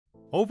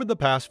Over the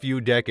past few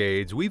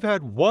decades, we've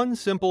had one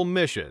simple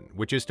mission,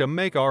 which is to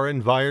make our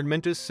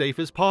environment as safe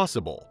as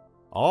possible.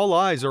 All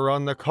eyes are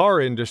on the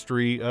car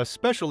industry,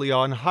 especially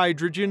on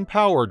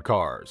hydrogen-powered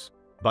cars.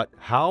 But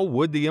how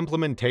would the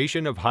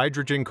implementation of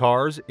hydrogen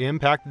cars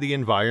impact the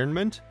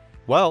environment?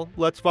 Well,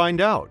 let's find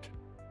out.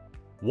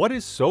 What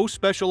is so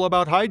special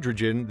about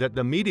hydrogen that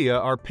the media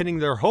are pinning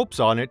their hopes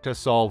on it to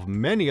solve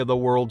many of the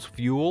world's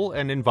fuel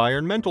and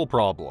environmental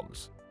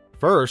problems?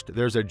 First,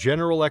 there's a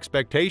general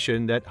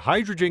expectation that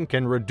hydrogen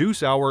can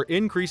reduce our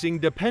increasing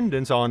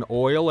dependence on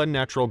oil and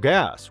natural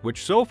gas,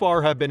 which so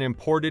far have been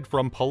imported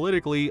from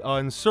politically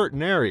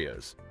uncertain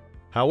areas.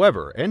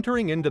 However,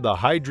 entering into the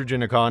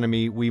hydrogen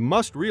economy, we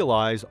must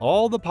realize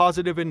all the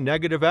positive and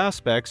negative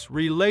aspects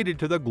related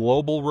to the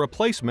global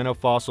replacement of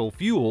fossil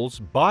fuels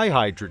by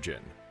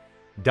hydrogen.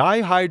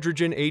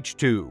 Dihydrogen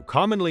H2,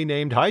 commonly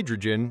named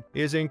hydrogen,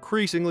 is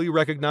increasingly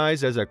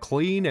recognized as a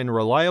clean and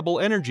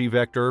reliable energy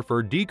vector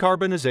for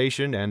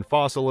decarbonization and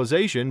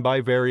fossilization by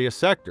various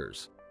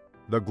sectors.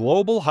 The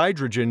global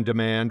hydrogen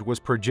demand was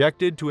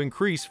projected to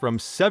increase from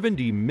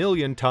 70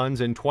 million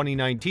tons in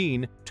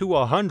 2019 to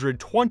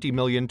 120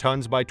 million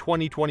tons by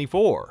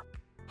 2024.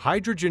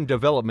 Hydrogen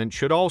development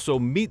should also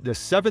meet the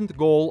seventh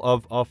goal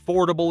of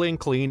affordable and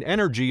clean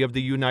energy of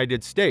the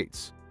United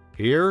States.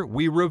 Here,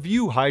 we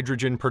review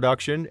hydrogen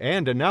production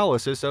and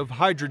analysis of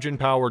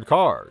hydrogen-powered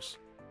cars.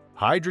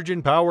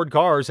 Hydrogen-powered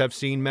cars have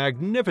seen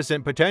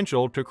magnificent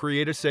potential to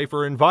create a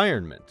safer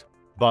environment.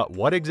 But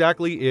what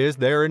exactly is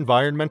their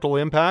environmental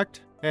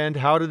impact, and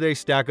how do they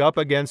stack up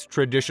against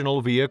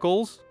traditional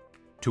vehicles?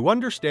 To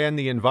understand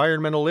the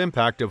environmental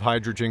impact of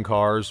hydrogen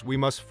cars, we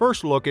must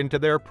first look into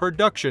their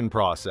production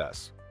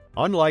process.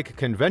 Unlike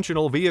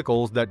conventional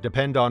vehicles that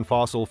depend on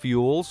fossil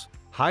fuels,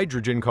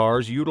 hydrogen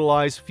cars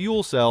utilize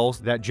fuel cells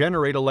that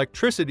generate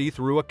electricity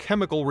through a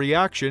chemical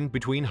reaction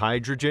between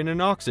hydrogen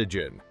and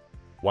oxygen.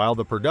 While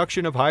the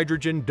production of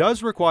hydrogen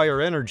does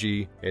require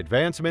energy,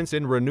 advancements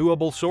in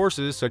renewable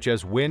sources such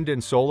as wind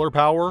and solar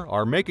power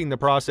are making the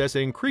process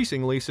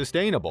increasingly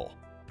sustainable.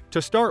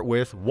 To start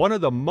with, one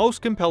of the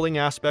most compelling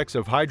aspects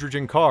of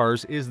hydrogen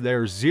cars is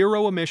their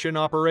zero-emission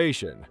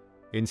operation.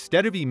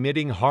 Instead of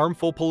emitting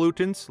harmful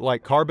pollutants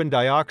like carbon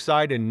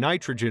dioxide and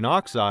nitrogen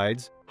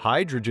oxides,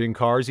 hydrogen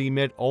cars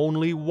emit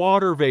only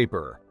water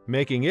vapor,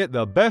 making it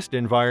the best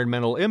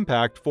environmental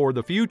impact for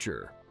the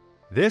future.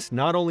 This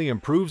not only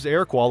improves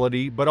air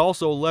quality but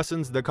also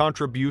lessens the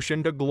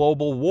contribution to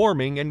global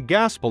warming and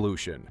gas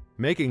pollution,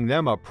 making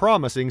them a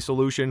promising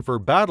solution for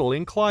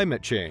battling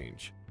climate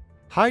change.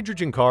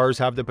 Hydrogen cars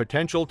have the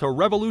potential to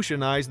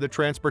revolutionize the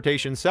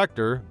transportation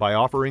sector by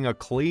offering a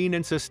clean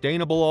and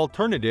sustainable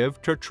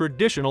alternative to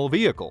traditional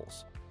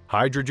vehicles.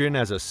 Hydrogen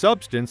as a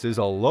substance is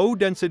a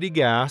low-density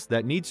gas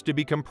that needs to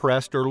be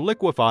compressed or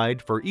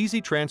liquefied for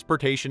easy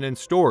transportation and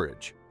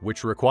storage,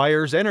 which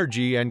requires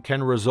energy and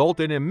can result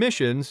in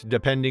emissions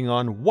depending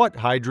on what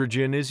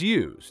hydrogen is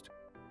used.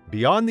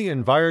 Beyond the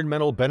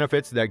environmental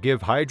benefits that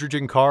give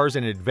hydrogen cars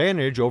an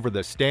advantage over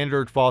the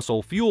standard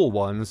fossil fuel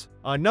ones,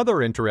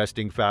 another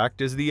interesting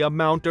fact is the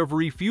amount of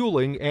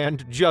refueling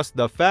and just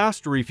the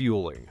fast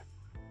refueling.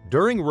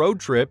 During road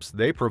trips,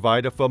 they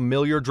provide a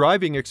familiar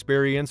driving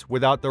experience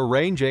without the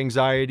range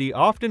anxiety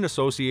often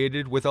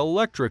associated with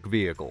electric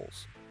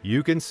vehicles.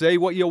 You can say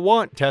what you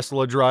want,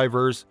 Tesla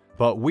drivers,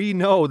 but we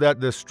know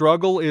that the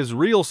struggle is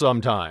real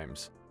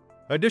sometimes.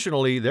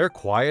 Additionally, their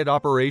quiet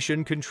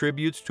operation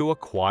contributes to a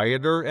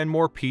quieter and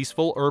more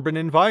peaceful urban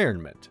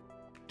environment.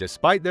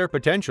 Despite their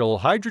potential,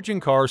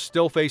 hydrogen cars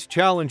still face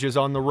challenges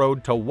on the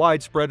road to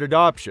widespread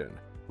adoption.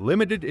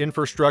 Limited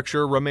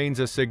infrastructure remains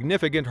a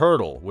significant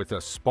hurdle, with a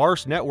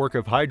sparse network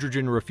of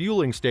hydrogen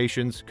refueling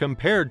stations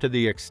compared to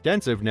the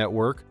extensive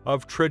network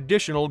of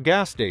traditional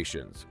gas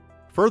stations.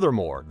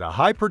 Furthermore, the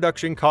high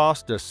production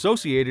costs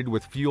associated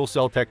with fuel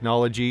cell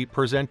technology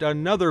present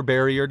another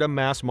barrier to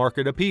mass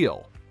market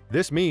appeal.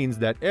 This means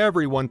that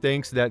everyone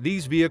thinks that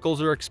these vehicles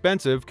are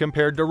expensive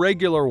compared to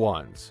regular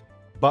ones.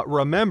 But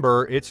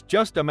remember, it's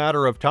just a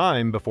matter of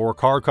time before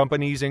car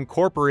companies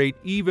incorporate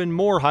even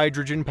more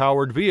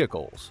hydrogen-powered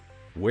vehicles.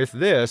 With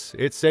this,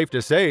 it's safe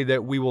to say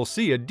that we will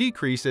see a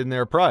decrease in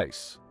their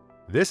price.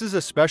 This is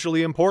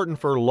especially important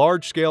for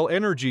large-scale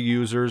energy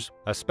users,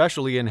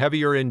 especially in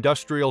heavier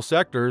industrial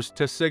sectors,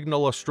 to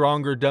signal a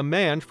stronger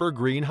demand for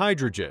green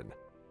hydrogen.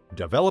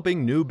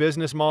 Developing new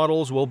business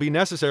models will be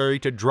necessary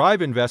to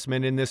drive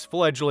investment in this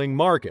fledgling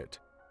market.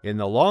 In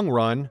the long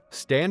run,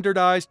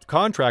 standardized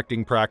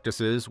contracting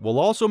practices will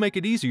also make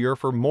it easier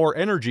for more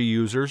energy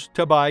users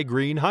to buy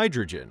green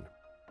hydrogen.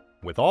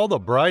 With all the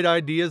bright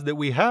ideas that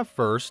we have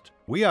first,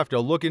 we have to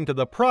look into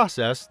the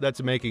process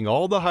that's making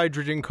all the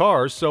hydrogen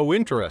cars so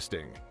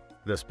interesting.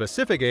 The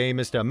specific aim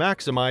is to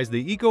maximize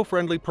the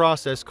eco-friendly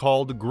process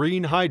called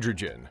green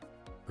hydrogen.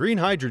 Green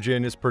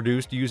hydrogen is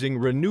produced using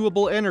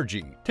renewable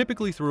energy,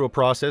 typically through a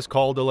process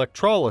called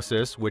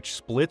electrolysis, which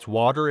splits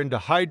water into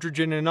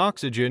hydrogen and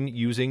oxygen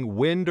using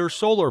wind or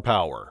solar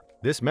power.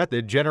 This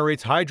method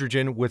generates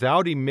hydrogen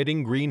without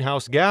emitting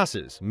greenhouse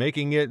gases,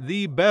 making it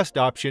the best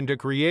option to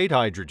create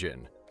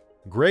hydrogen.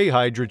 Gray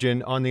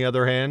hydrogen, on the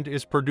other hand,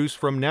 is produced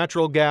from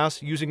natural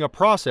gas using a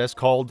process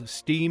called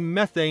steam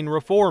methane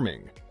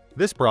reforming.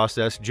 This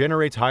process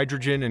generates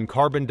hydrogen and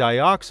carbon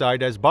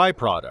dioxide as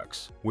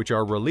byproducts, which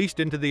are released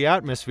into the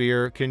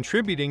atmosphere,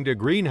 contributing to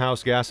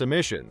greenhouse gas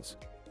emissions.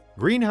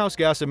 Greenhouse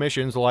gas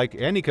emissions, like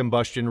any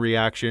combustion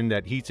reaction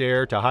that heats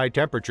air to high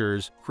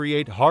temperatures,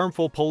 create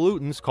harmful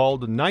pollutants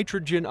called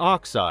nitrogen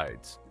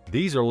oxides.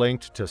 These are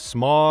linked to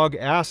smog,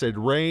 acid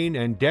rain,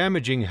 and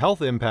damaging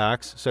health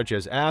impacts such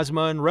as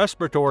asthma and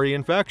respiratory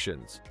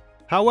infections.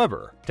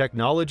 However,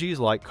 technologies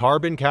like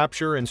carbon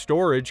capture and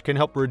storage can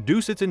help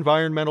reduce its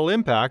environmental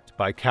impact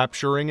by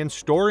capturing and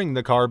storing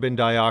the carbon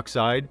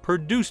dioxide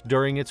produced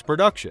during its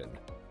production.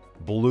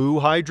 Blue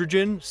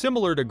hydrogen,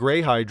 similar to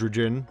gray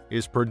hydrogen,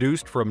 is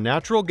produced from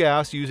natural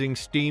gas using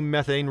steam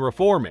methane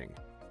reforming.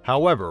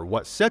 However,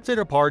 what sets it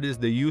apart is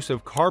the use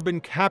of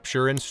carbon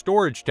capture and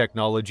storage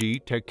technology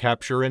to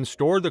capture and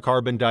store the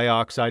carbon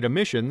dioxide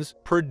emissions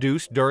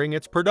produced during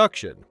its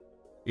production.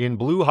 In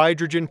blue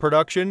hydrogen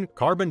production,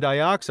 carbon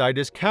dioxide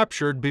is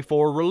captured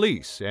before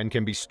release and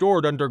can be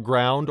stored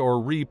underground or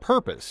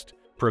repurposed,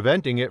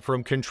 preventing it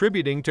from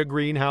contributing to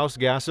greenhouse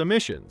gas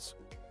emissions.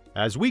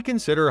 As we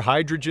consider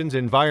hydrogen's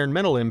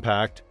environmental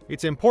impact,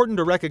 it's important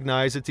to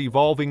recognize its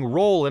evolving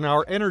role in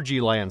our energy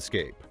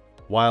landscape.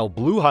 While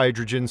blue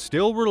hydrogen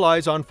still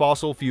relies on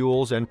fossil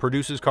fuels and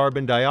produces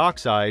carbon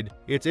dioxide,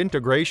 its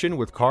integration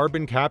with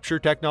carbon capture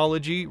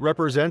technology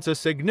represents a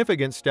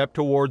significant step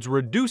towards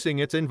reducing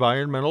its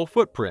environmental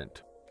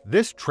footprint.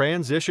 This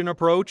transition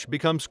approach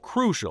becomes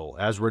crucial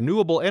as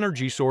renewable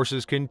energy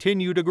sources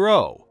continue to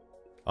grow.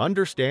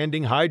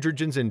 Understanding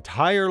hydrogen's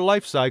entire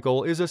life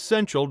cycle is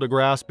essential to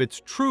grasp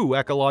its true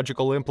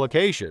ecological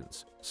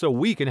implications, so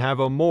we can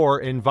have a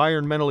more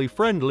environmentally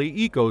friendly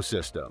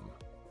ecosystem.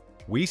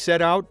 We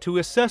set out to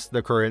assess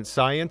the current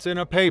science in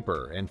a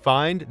paper and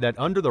find that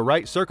under the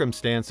right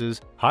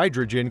circumstances,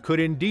 hydrogen could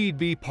indeed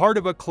be part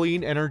of a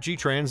clean energy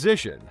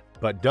transition.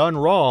 But done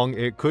wrong,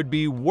 it could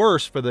be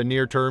worse for the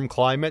near-term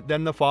climate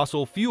than the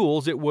fossil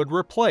fuels it would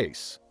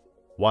replace.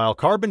 While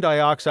carbon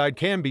dioxide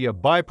can be a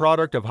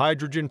byproduct of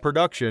hydrogen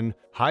production,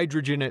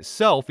 hydrogen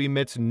itself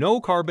emits no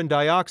carbon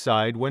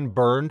dioxide when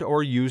burned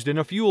or used in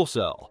a fuel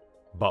cell.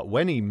 But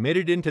when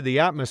emitted into the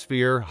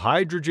atmosphere,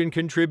 hydrogen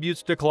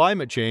contributes to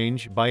climate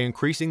change by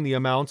increasing the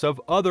amounts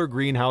of other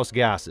greenhouse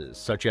gases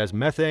such as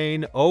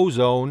methane,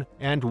 ozone,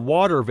 and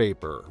water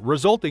vapor,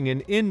 resulting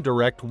in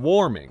indirect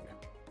warming.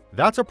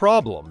 That's a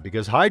problem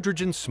because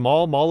hydrogen's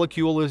small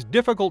molecule is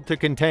difficult to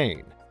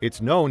contain.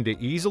 It's known to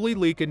easily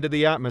leak into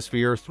the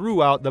atmosphere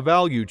throughout the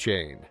value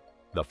chain.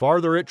 The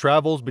farther it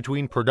travels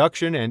between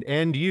production and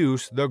end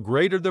use, the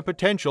greater the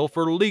potential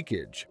for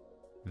leakage.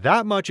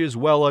 That much is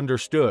well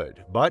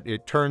understood, but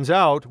it turns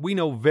out we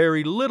know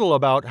very little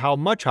about how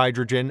much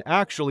hydrogen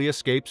actually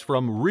escapes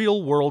from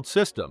real-world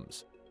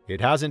systems.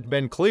 It hasn't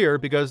been clear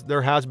because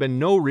there has been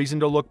no reason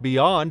to look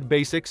beyond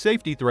basic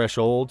safety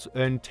thresholds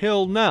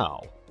until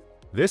now.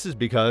 This is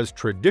because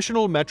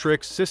traditional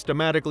metrics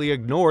systematically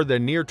ignore the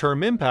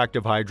near-term impact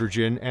of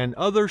hydrogen and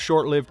other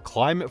short-lived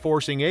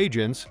climate-forcing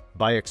agents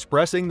by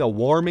expressing the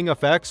warming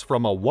effects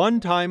from a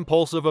one-time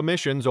pulse of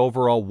emissions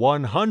over a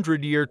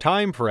 100-year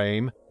time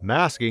frame,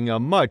 masking a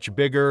much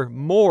bigger,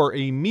 more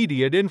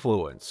immediate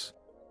influence.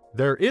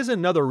 There is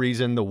another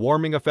reason the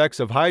warming effects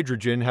of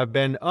hydrogen have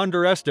been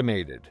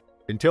underestimated.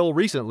 Until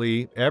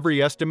recently,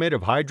 every estimate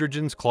of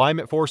hydrogen's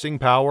climate-forcing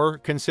power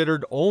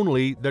considered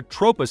only the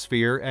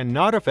troposphere and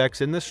not effects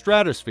in the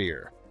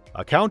stratosphere.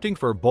 Accounting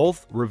for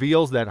both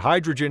reveals that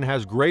hydrogen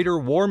has greater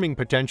warming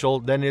potential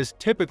than is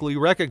typically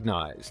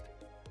recognized.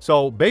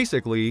 So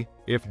basically,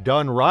 if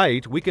done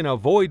right, we can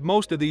avoid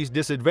most of these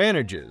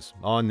disadvantages.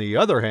 On the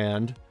other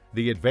hand,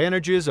 the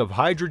advantages of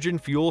hydrogen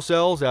fuel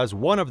cells as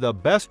one of the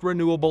best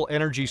renewable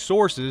energy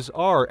sources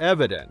are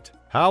evident.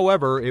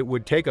 However, it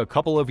would take a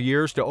couple of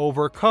years to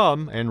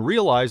overcome and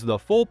realize the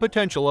full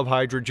potential of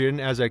hydrogen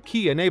as a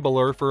key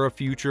enabler for a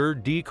future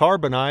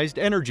decarbonized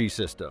energy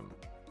system.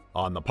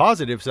 On the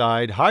positive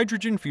side,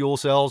 hydrogen fuel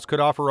cells could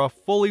offer a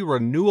fully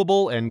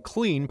renewable and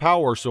clean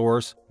power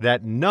source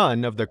that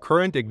none of the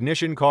current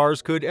ignition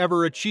cars could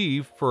ever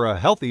achieve for a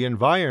healthy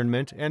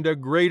environment and a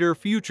greater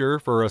future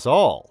for us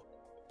all.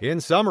 In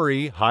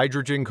summary,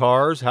 hydrogen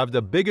cars have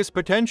the biggest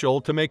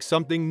potential to make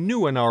something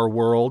new in our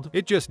world.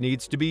 It just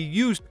needs to be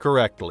used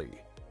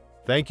correctly.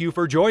 Thank you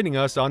for joining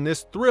us on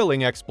this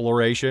thrilling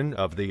exploration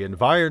of the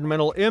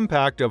environmental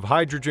impact of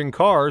hydrogen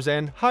cars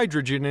and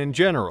hydrogen in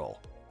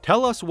general.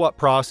 Tell us what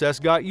process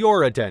got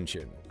your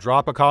attention.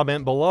 Drop a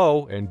comment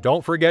below, and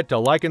don't forget to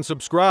like and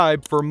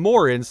subscribe for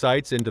more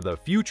insights into the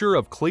future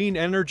of clean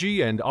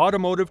energy and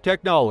automotive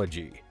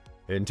technology.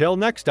 Until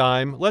next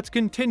time, let's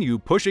continue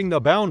pushing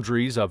the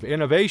boundaries of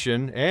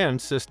innovation and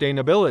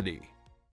sustainability.